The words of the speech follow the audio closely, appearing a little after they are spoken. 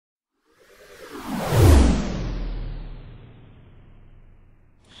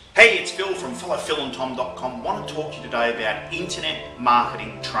it's Phil from phillip.matthew.com. I want to talk to you today about internet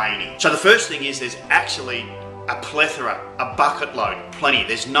marketing training. So the first thing is there's actually a plethora, a bucket load, plenty.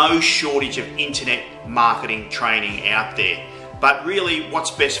 There's no shortage of internet marketing training out there. But really,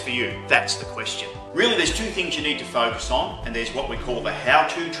 what's best for you? That's the question. Really, there's two things you need to focus on, and there's what we call the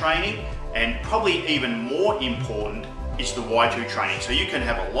how-to training, and probably even more important is the why-to training. So you can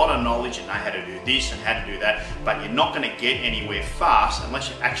have a lot of knowledge and know how to do this and how to do that, but you're not going to get anywhere fast unless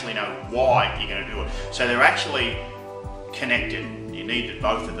you actually know why you're going to do it. So they're actually connected. You need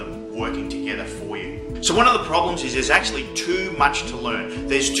both of them working together for you. So one of the problems is there's actually too much to learn.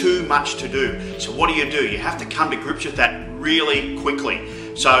 There's too much to do. So what do? You have to come to grips with that really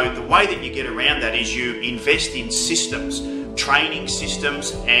quickly. So the way that you get around that is you invest in systems, training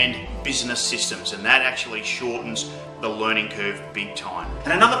systems and business systems, and that actually shortens the learning curve big time.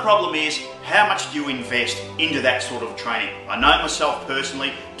 And another problem is how much do you invest into that sort of training? I know myself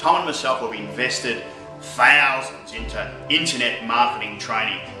personally, Tom and myself have invested thousands into internet marketing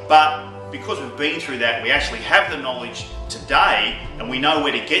training, but because we've been through that, we actually have the knowledge today and we know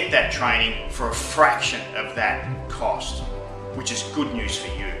where to get that training for a fraction of that cost, which is good news for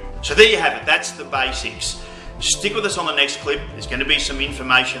you. So there you have it, that's the basics. Stick with us on the next clip. There's going to be some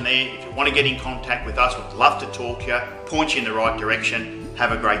information there. If you want to get in contact with us, we'd love to talk to you, point you in the right direction.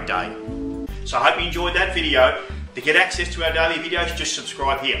 Have a great day. So I hope you enjoyed that video. To get access to our daily videos, just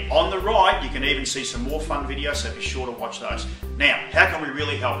subscribe here. On the right, you can even see some more fun videos, so be sure to watch those. Now, how can we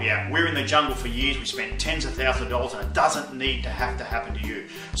really help you out? We're in the jungle for years. We spent tens of thousands of dollars, and it doesn't need to happen to you.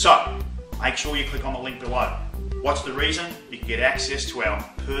 So make sure you click on the link below. What's the reason? You can get access to our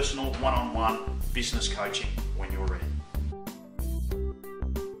personal one-on-one business coaching.